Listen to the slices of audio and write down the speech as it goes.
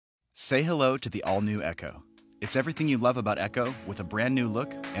Say hello to the all-new Echo. It's everything you love about Echo with a brand new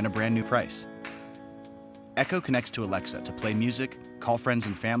look and a brand new price. Echo connects to Alexa to play music, call friends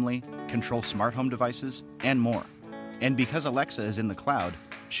and family, control smart home devices, and more. And because Alexa is in the cloud,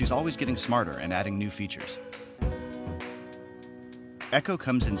 she's always getting smarter and adding new features. Echo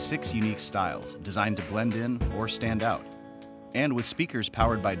comes in 6 unique styles designed to blend in or stand out. And with speakers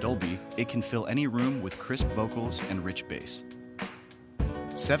powered by Dolby, it can fill any room with crisp vocals and rich bass.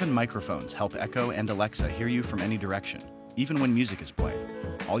 7 microphones help Echo and Alexa hear you from any direction, even when music is playing.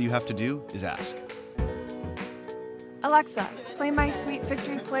 All you have to do is ask. Alexa, play my Sweet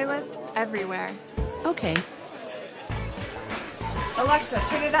Victory playlist everywhere. Okay. Alexa,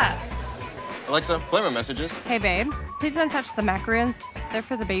 turn it up. Alexa, play my messages. Hey babe, please don't touch the macaroons. They're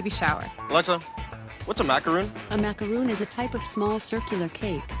for the baby shower. Alexa, what's a macaroon? A macaroon is a type of small circular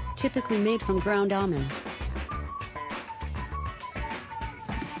cake, typically made from ground almonds.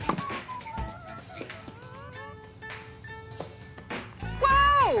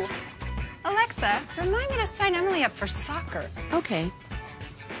 Whoa! Alexa, remind me to sign Emily up for soccer. Okay.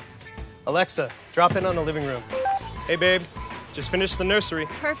 Alexa, drop in on the living room. Hey babe, just finished the nursery.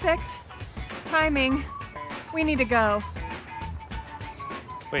 Perfect. Timing. We need to go.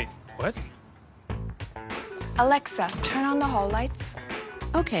 Wait, what? Alexa, turn on the hall lights.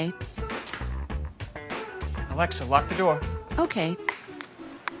 Okay. Alexa, lock the door. Okay.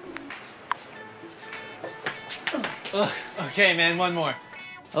 Ugh, okay, man, one more.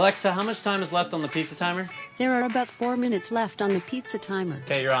 Alexa, how much time is left on the pizza timer? There are about 4 minutes left on the pizza timer.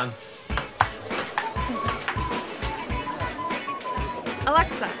 Okay, you're on.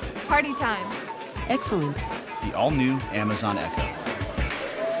 Alexa, party time. Excellent. The all-new Amazon Echo.